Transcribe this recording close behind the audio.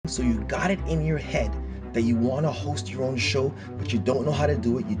So you got it in your head that you want to host your own show, but you don't know how to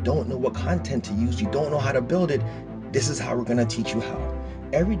do it. You don't know what content to use. You don't know how to build it. This is how we're going to teach you how.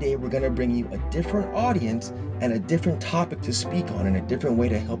 Every day, we're going to bring you a different audience and a different topic to speak on and a different way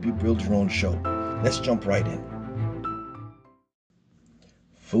to help you build your own show. Let's jump right in.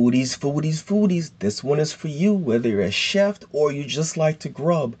 Foodies, foodies, foodies, this one is for you. Whether you're a chef or you just like to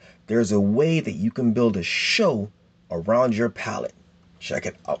grub, there's a way that you can build a show around your palate. Check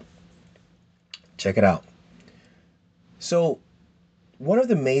it out. Check it out. So, one of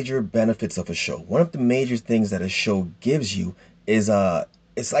the major benefits of a show, one of the major things that a show gives you is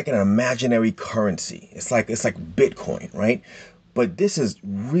it's like an imaginary currency. It's like Bitcoin, right? But this is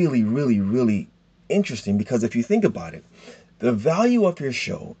really, really, really interesting because if you think about it, the value of your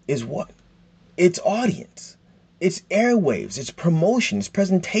show is what? It's audience. It's airwaves. It's promotion. It's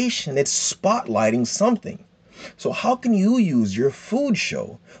presentation. It's spotlighting something. So how can you use your food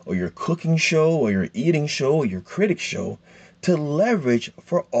show or your cooking show or your eating show or your critic show to leverage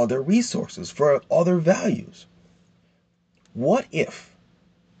for other resources, for other values? What if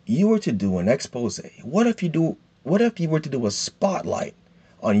you were to do an expose? What if you were to do a spotlight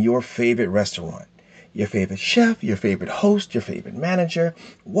on your favorite restaurant, your favorite chef, your favorite host, your favorite manager?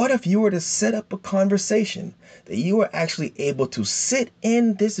 What if you were to set up a conversation that you were actually able to sit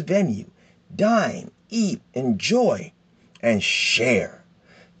in this venue, dine, eat, enjoy, and share?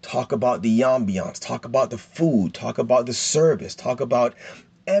 Talk about the ambiance, talk about the food, talk about the service, talk about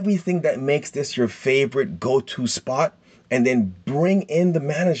everything that makes this your favorite go-to spot, and then bring in the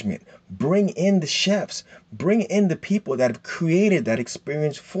management, bring in the chefs, bring in the people that have created that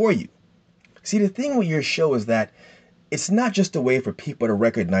experience for you. See, the thing with your show is that it's not just a way for people to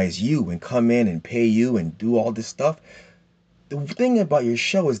recognize you and come in and pay you and do all this stuff. The thing about your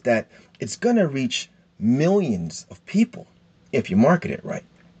show is that it's going to reach millions of people if you market it right.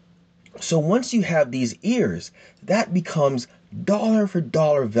 So once you have these ears, that becomes dollar for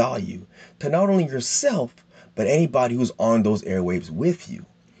dollar value to not only yourself, but anybody who's on those airwaves with you.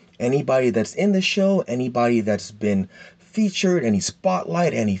 Anybody that's in the show, anybody that's been featured, any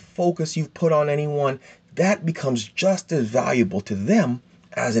spotlight, any focus you've put on anyone, that becomes just as valuable to them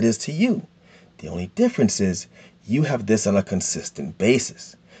as it is to you. The only difference is you have this on a consistent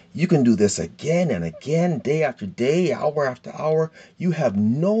basis. You can do this again and again, day after day, hour after hour. You have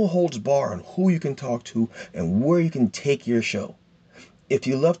no holds bar on who you can talk to and where you can take your show. If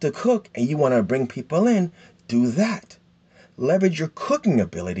you love to cook and you want to bring people in, do that. Leverage your cooking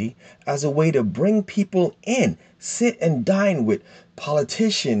ability as a way to bring people in. Sit and dine with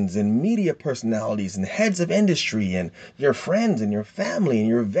politicians and media personalities and heads of industry and your friends and your family and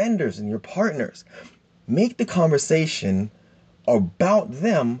your vendors and your partners. Make the conversation about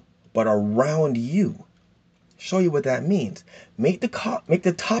them, but around you. Show you what that means. Make the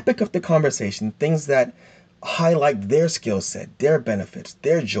topic of the conversation things that highlight their skill set, their benefits,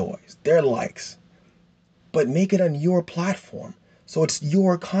 their joys, their likes. But make it on your platform, so it's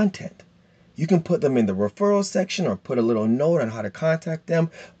your content. You can put them in the referral section or put a little note on how to contact them.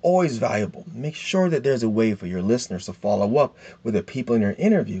 Always valuable. Make sure that there's a way for your listeners to follow up with the people in your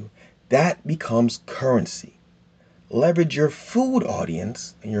interview. That becomes currency. Leverage your food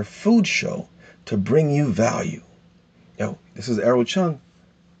audience and your food show to bring you value. Yo, this is Errol Chung.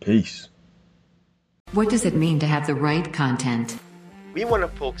 Peace. What does it mean to have the right content? We want to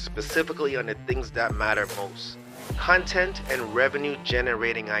focus specifically on the things that matter most. Content and revenue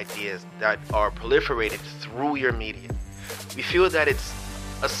generating ideas that are proliferated through your media. We feel that it's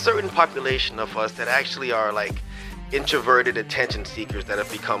a certain population of us that actually are like introverted attention seekers that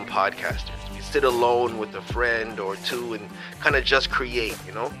have become podcasters. We sit alone with a friend or two and kind of just create,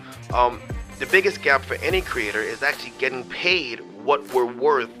 The biggest gap for any creator is actually getting paid what we're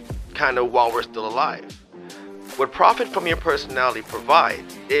worth kind of while we're still alive. What Profit From Your Personality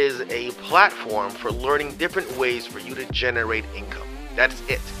provides is a platform for learning different ways for you to generate income. That's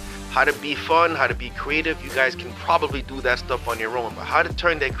it. How to be fun, how to be creative. You guys can probably do that stuff on your own, but how to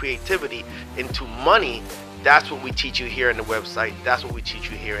turn that creativity into money, that's what we teach you here on the website. That's what we teach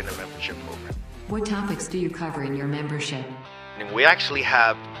you here in the membership program. What topics do you cover in your membership? And we actually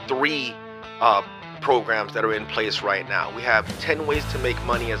have 3 programs that are in place right now. We have 10 ways to make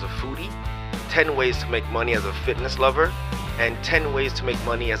money as a foodie, 10 ways to make money as a fitness lover, and 10 ways to make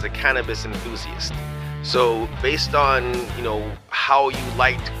money as a cannabis enthusiast. So based on, how you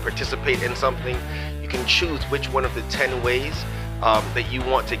like to participate in something, you can choose which one of the 10 ways that you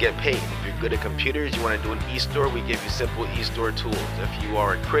want to get paid. If you're good at computers, you want to do an e-store, we give you simple e-store tools. If you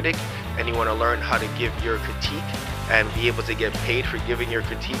are a critic and you want to learn how to give your critique and be able to get paid for giving your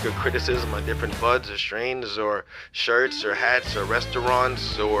critique or criticism on different buds or strains or shirts or hats or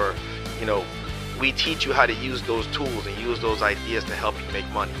restaurants, or, we teach you how to use those tools and use those ideas to help you make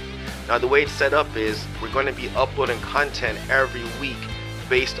money. Now, the way it's set up is we're going to be uploading content every week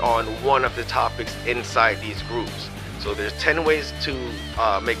based on one of the topics inside these groups. So there's 10 ways to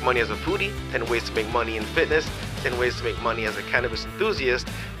make money as a foodie, 10 ways to make money in fitness, 10 ways to make money as a cannabis enthusiast,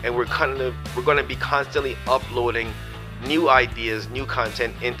 and we're going to be constantly uploading new ideas, new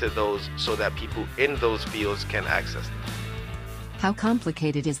content into those so that people in those fields can access them. How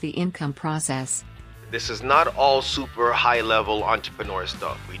complicated is the income process? This is not all super high level entrepreneur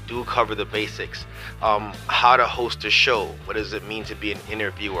stuff. We do cover the basics. How to host a show. What does it mean to be an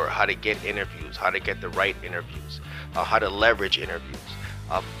interviewer? How to get interviews, how to get the right interviews, how to leverage interviews.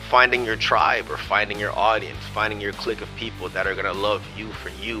 Finding your tribe or finding your audience, finding your clique of people that are gonna love you for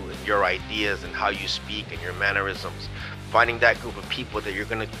you and your ideas and how you speak and your mannerisms. Finding that group of people that you're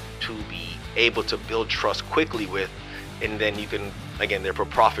going to be able to build trust quickly with, and then you can, again, therefore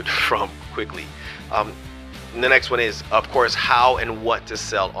profit from quickly. The next one is, of course, how and what to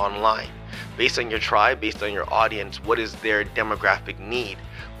sell online. Based on your tribe, based on your audience, what is their demographic need?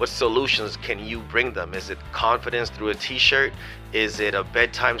 What solutions can you bring them? Is it confidence through a t-shirt? Is it a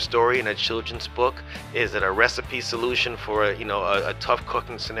bedtime story in a children's book? Is it a recipe solution for a tough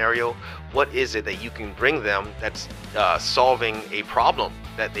cooking scenario? What is it that you can bring them that's solving a problem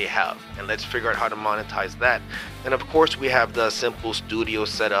that they have? And let's figure out how to monetize that. And of course, we have the simple studio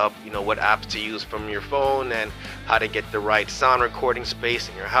setup, what apps to use from your phone and how to get the right sound recording space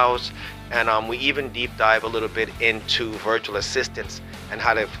in your house. And we even deep dive a little bit into virtual assistants and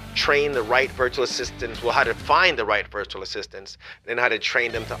how to train the right virtual assistants, how to find the right virtual assistants, and how to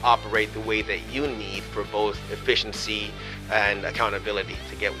train them to operate the way that you need for both efficiency and accountability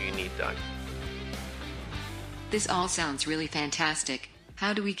to get what you need done. This all sounds really fantastic.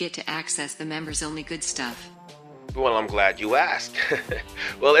 How do we get to access the members-only good stuff? Well, I'm glad you asked.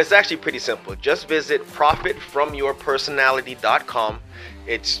 Well, it's actually pretty simple. Just visit profitfromyourpersonality.com.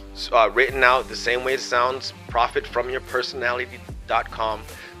 It's written out the same way it sounds, profitfromyourpersonality.com.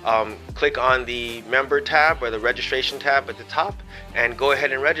 Click on the member tab or the registration tab at the top and go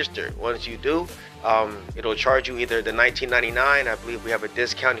ahead and register. Once you do, it'll charge you either the $19.99, I believe we have a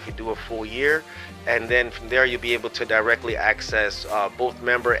discount if you do a full year, and then from there you'll be able to directly access both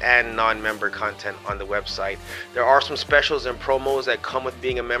member and non-member content on the website. There are some specials and promos that come with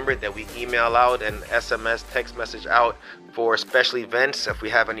being a member that we email out and SMS text message out for special events. If we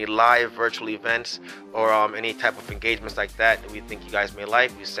have any live virtual events or any type of engagements like that we think you guys may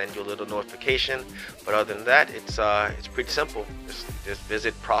like, we send you a little notification. But other than that, it's pretty simple. Just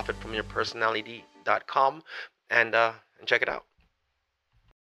visit profitfromyourpersonality.com and check it out.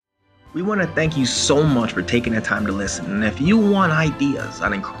 We want to thank you so much for taking the time to listen. And if you want ideas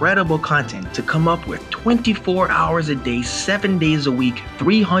on incredible content to come up with 24 hours a day, 7 days a week,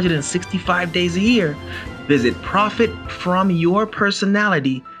 365 days a year, visit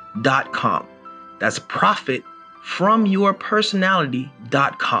profitfromyourpersonality.com. That's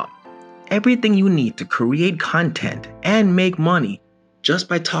profitfromyourpersonality.com. Everything you need to create content and make money just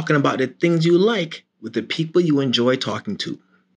by talking about the things you like with the people you enjoy talking to.